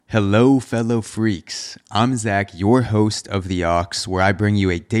Hello, fellow freaks. I'm Zach, your host of The Aux, where I bring you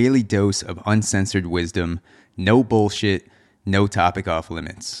a daily dose of uncensored wisdom, no bullshit, no topic off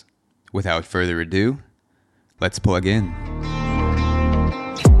limits. Without further ado, let's plug in.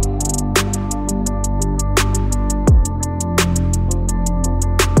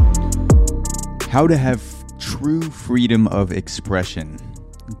 How to have true freedom of expression.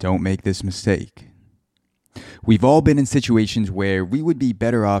 Don't make this mistake. We've all been in situations where we would be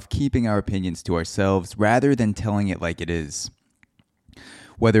better off keeping our opinions to ourselves rather than telling it like it is.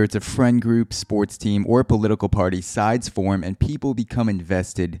 Whether it's a friend group, sports team, or political party, sides form and people become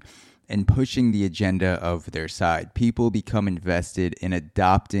invested in pushing the agenda of their side. People become invested in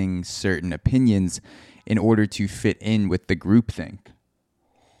adopting certain opinions in order to fit in with the groupthink.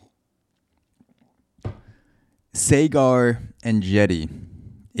 Saagar Enjeti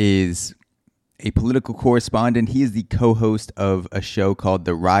is a political correspondent. He is the co-host of a show called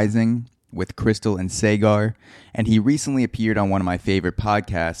The Rising with Crystal and Saagar, and he recently appeared on one of my favorite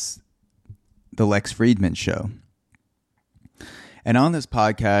podcasts, The Lex Fridman Show. And on this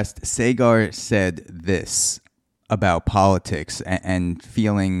podcast, Saagar said this about politics and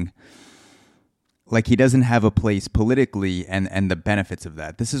feeling like he doesn't have a place politically and the benefits of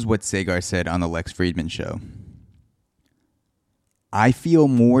that. This is what Saagar said on The Lex Fridman Show. I feel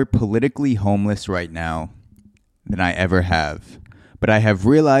more politically homeless right now than I ever have. But I have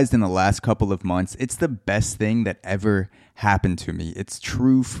realized in the last couple of months, it's the best thing that ever happened to me. It's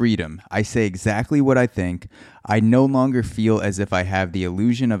true freedom. I say exactly what I think. I no longer feel as if I have the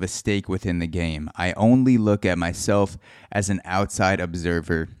illusion of a stake within the game. I only look at myself as an outside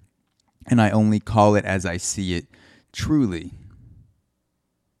observer, and I only call it as I see it truly.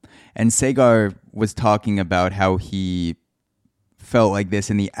 And Saagar was talking about how he felt like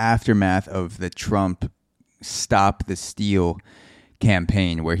this in the aftermath of the Trump Stop the Steal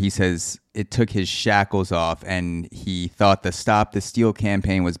campaign, where he says it took his shackles off and he thought the Stop the Steal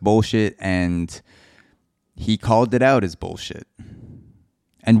campaign was bullshit and he called it out as bullshit.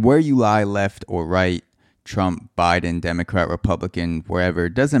 And where you lie, left or right, Trump, Biden, Democrat, Republican, wherever,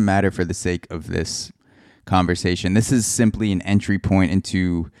 it doesn't matter for the sake of this conversation. This is simply an entry point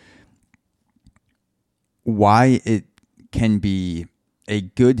into why it can be a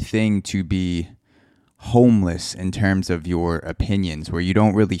good thing to be homeless in terms of your opinions, where you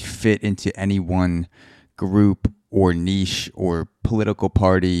don't really fit into any one group or niche or political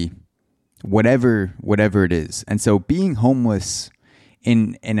party, whatever it is. And so being homeless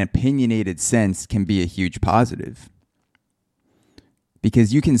in an opinionated sense can be a huge positive,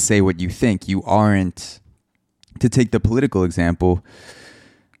 because you can say what you think. You aren't, to take the political example,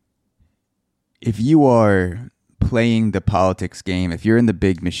 if you are playing the politics game, if you're in the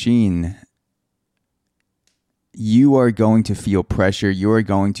big machine, you are going to feel pressure. You are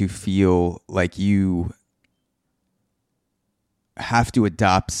going to feel like you have to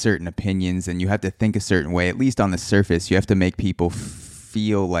adopt certain opinions and you have to think a certain way. At least on the surface, you have to make people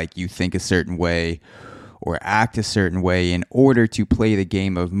feel like you think a certain way or act a certain way in order to play the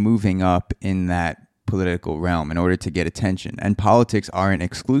game of moving up in that political realm, in order to get attention. And politics aren't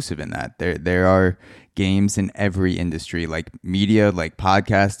exclusive in that. There are games in every industry, like media, like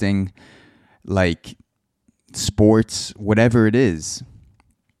podcasting, like sports, whatever it is.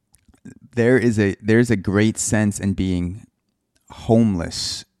 There's a great sense in being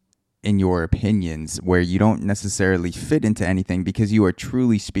homeless in your opinions, where you don't necessarily fit into anything because you are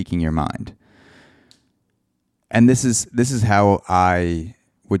truly speaking your mind. And this is how I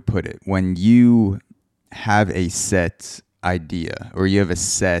would put it. When you have a set idea or you have a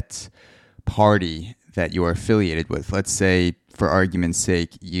set party that you are affiliated with, let's say for argument's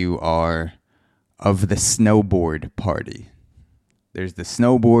sake you are of the snowboard party. There's the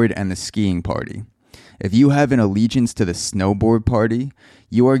snowboard and the skiing party. If you have an allegiance to the snowboard party,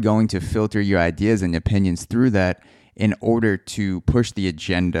 you are going to filter your ideas and opinions through that in order to push the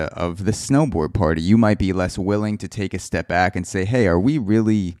agenda of the snowboard party. You might be less willing to take a step back and say, hey, are we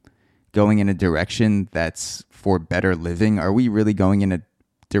really going in a direction that's for better living? Are we really going in a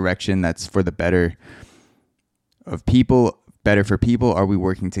direction that's for the better of people, better for people? Are we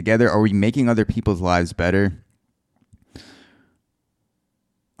working together? Are we making other people's lives better?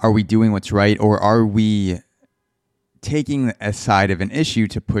 Are we doing what's right? Or are we taking a side of an issue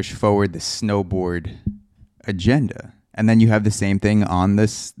to push forward the snowboard agenda? And then you have the same thing on the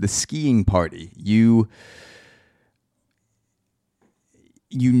skiing party. You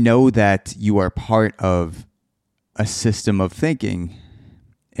know that you are part of a system of thinking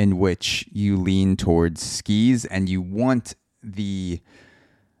in which you lean towards skis and you want the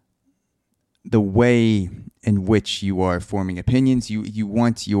the way in which you are forming opinions. You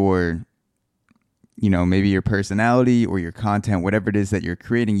want your, maybe your personality or your content, whatever it is that you're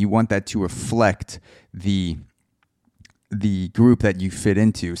creating, you want that to reflect the group that you fit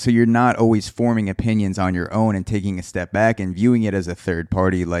into. So you're not always forming opinions on your own and taking a step back and viewing it as a third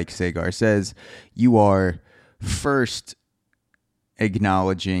party, like Sagar says. You are first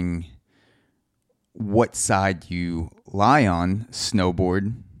acknowledging what side you lie on,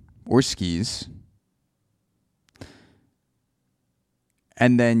 snowboard or skis.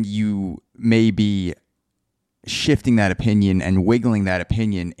 And then you may be shifting that opinion and wiggling that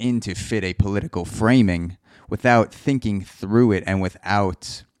opinion in to fit a political framing without thinking through it and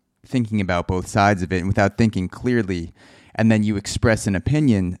without thinking about both sides of it and without thinking clearly. And then you express an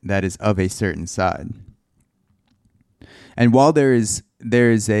opinion that is of a certain side. And while there's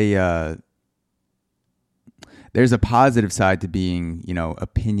a positive side to being,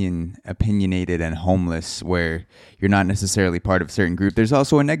 opinionated and homeless, where you're not necessarily part of a certain group, there's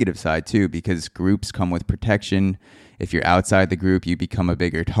also a negative side too, because groups come with protection. If you're outside the group, you become a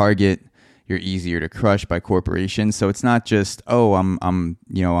bigger target. You're easier to crush by corporations. So it's not just, I'm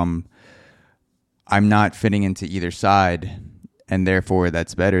not fitting into either side, and therefore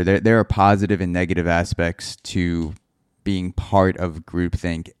that's better. There are positive and negative aspects to being part of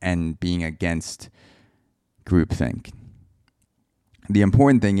groupthink and being against groupthink. The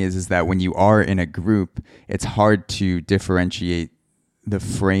important thing is that when you are in a group, it's hard to differentiate the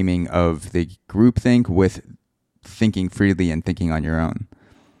framing of the groupthink with thinking freely and thinking on your own.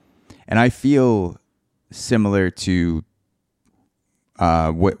 And I feel similar to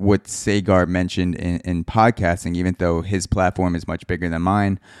what Sagar mentioned in podcasting. Even though his platform is much bigger than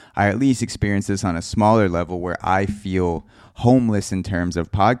mine, I at least experience this on a smaller level where I feel homeless in terms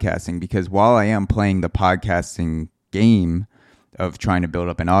of podcasting, because while I am playing the podcasting game of trying to build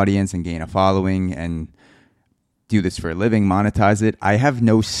up an audience and gain a following and do this for a living, monetize it, I have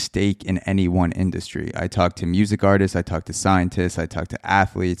no stake in any one industry. I talk to music artists, I talk to scientists, I talk to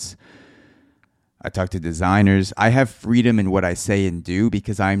athletes, I talk to designers. I have freedom in what I say and do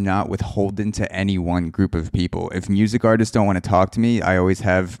because I'm not withholden to any one group of people. If music artists don't want to talk to me, I always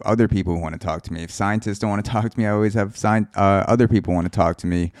have other people who want to talk to me. If scientists don't want to talk to me, I always have other people who want to talk to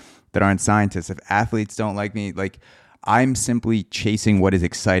me that aren't scientists. If athletes don't like me, I'm simply chasing what is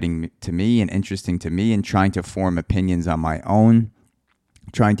exciting to me and interesting to me and trying to form opinions on my own,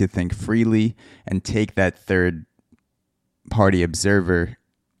 trying to think freely and take that third party observer,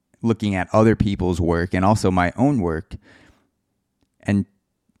 looking at other people's work and also my own work, and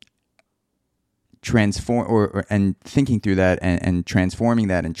transform and thinking through that and transforming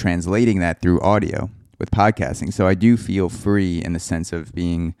that and translating that through audio with podcasting. So I do feel free in the sense of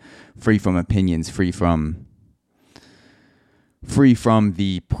being free from opinions, free from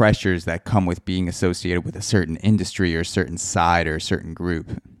the pressures that come with being associated with a certain industry or a certain side or a certain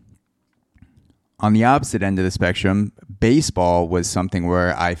group. On the opposite end of the spectrum, baseball was something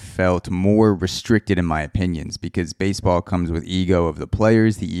where I felt more restricted in my opinions, because baseball comes with ego of the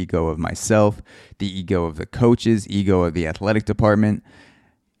players, the ego of myself, the ego of the coaches, ego of the athletic department.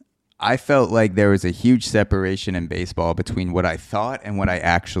 I felt like there was a huge separation in baseball between what I thought and what I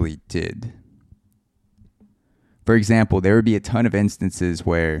actually did. For example, there would be a ton of instances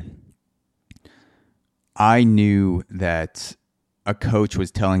where I knew that a coach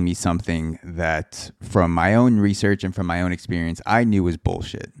was telling me something that, from my own research and from my own experience, I knew was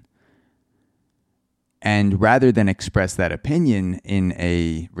bullshit. And rather than express that opinion in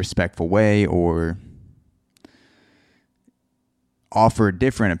a respectful way or offer a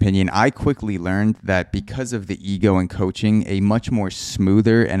different opinion, I quickly learned that because of the ego in coaching, a much more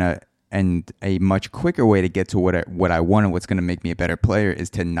smoother and a much quicker way to get to what I want and what's going to make me a better player is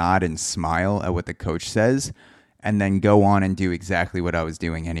to nod and smile at what the coach says, and then go on and do exactly what I was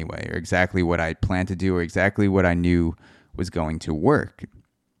doing anyway, or exactly what I planned to do, or exactly what I knew was going to work.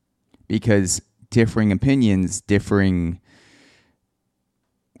 Because differing opinions, differing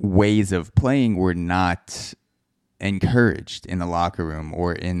ways of playing were not encouraged in the locker room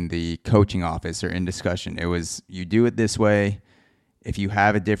or in the coaching office or in discussion. It was, you do it this way. If you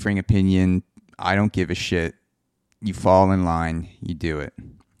have a differing opinion, I don't give a shit. You fall in line, you do it.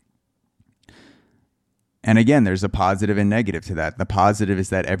 And again, there's a positive and negative to that. The positive is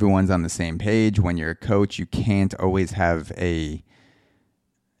that everyone's on the same page. When you're a coach, you can't always have a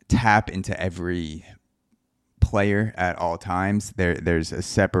tap into every player at all times. There's a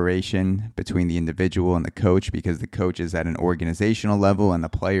separation between the individual and the coach, because the coach is at an organizational level and the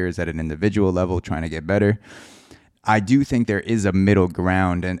player is at an individual level trying to get better. I do think there is a middle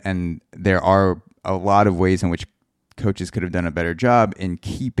ground, and there are a lot of ways in which coaches could have done a better job in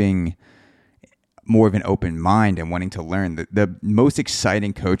keeping more of an open mind and wanting to learn. The most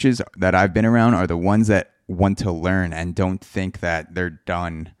exciting coaches that I've been around are the ones that want to learn and don't think that they're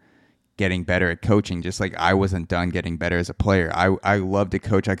done getting better at coaching, just like I wasn't done getting better as a player. I love to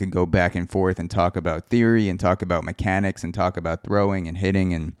coach. I could go back and forth and talk about theory and talk about mechanics and talk about throwing and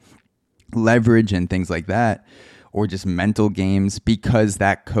hitting and leverage and things like that, or just mental games, because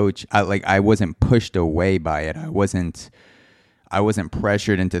that coach, I wasn't pushed away by it. I wasn't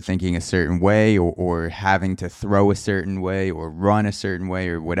pressured into thinking a certain way or having to throw a certain way or run a certain way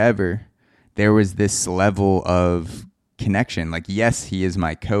or whatever. There was this level of connection. Like, yes, he is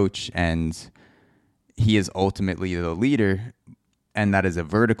my coach and he is ultimately the leader, and that is a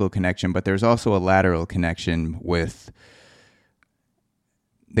vertical connection, but there's also a lateral connection with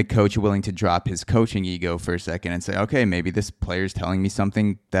the coach willing to drop his coaching ego for a second and say, okay, maybe this player's telling me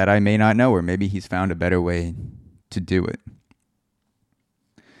something that I may not know, or maybe he's found a better way to do it.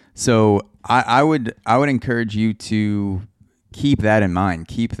 So I would encourage you to keep that in mind.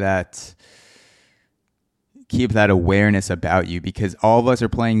 Keep that awareness about you, because all of us are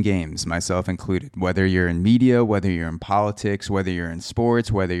playing games, myself included. Whether you're in media, whether you're in politics, whether you're in sports,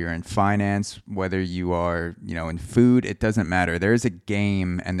 whether you're in finance, whether you are, in food, it doesn't matter. There's a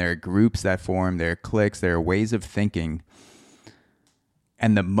game, and there are groups that form, there are cliques, there are ways of thinking.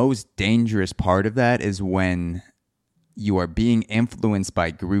 And the most dangerous part of that is when you are being influenced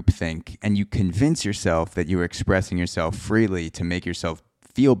by groupthink and you convince yourself that you are expressing yourself freely to make yourself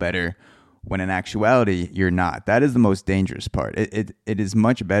feel better, when in actuality, you're not. That is the most dangerous part. It is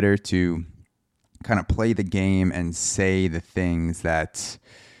much better to kind of play the game and say the things that,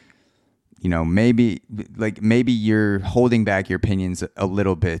 maybe you're holding back your opinions a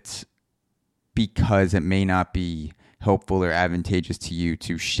little bit because it may not be helpful or advantageous to you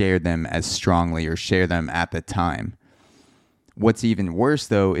to share them as strongly or share them at the time. What's even worse,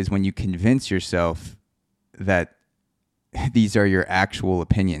 though, is when you convince yourself that these are your actual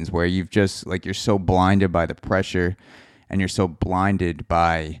opinions, where you've just, you're so blinded by the pressure and you're so blinded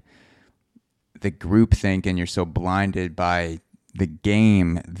by the groupthink and you're so blinded by the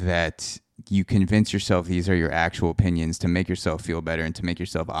game that you convince yourself these are your actual opinions to make yourself feel better and to make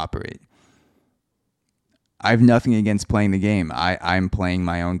yourself operate. I have nothing against playing the game. I'm playing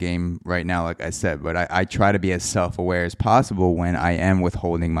my own game right now, like I said, but I try to be as self-aware as possible when I am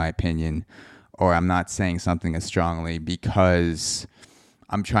withholding my opinion, or I'm not saying something as strongly, because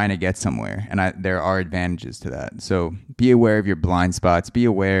I'm trying to get somewhere, and there are advantages to that. So be aware of your blind spots. Be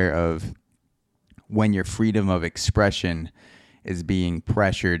aware of when your freedom of expression is being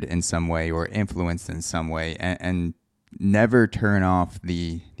pressured in some way or influenced in some way, and never turn off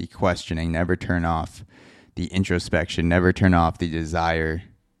the questioning, never turn off the introspection, never turn off the desire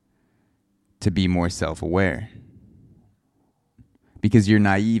to be more self-aware. Because you're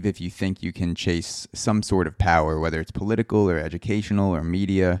naive if you think you can chase some sort of power, whether it's political or educational or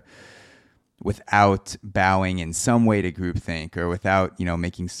media, without bowing in some way to groupthink, or without,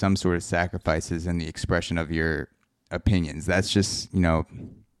 making some sort of sacrifices in the expression of your opinions. That's just,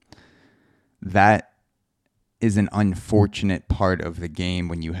 that is an unfortunate part of the game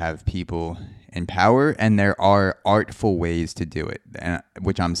when you have people in power, and there are artful ways to do it,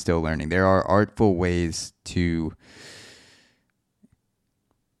 which I'm still learning. There are artful ways to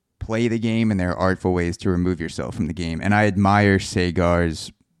play the game, and there are artful ways to remove yourself from the game. And I admire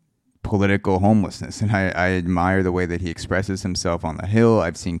Sagar's political homelessness, and I admire the way that he expresses himself on the Hill.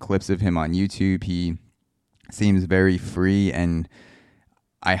 I've seen clips of him on YouTube. He seems very free, and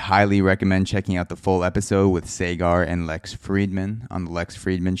I highly recommend checking out the full episode with Sagar and Lex Friedman on the Lex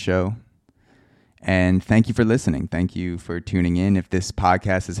Friedman Show. And thank you for listening. Thank you for tuning in. If this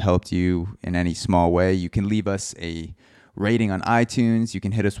podcast has helped you in any small way, you can leave us a rating on iTunes. You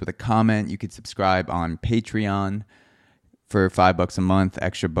can hit us with a comment. You can subscribe on Patreon for $5 a month,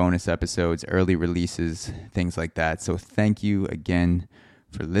 extra bonus episodes, early releases, things like that. So thank you again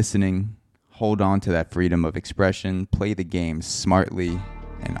for listening. Hold on to that freedom of expression. Play the game smartly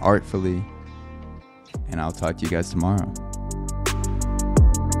and artfully. And I'll talk to you guys tomorrow.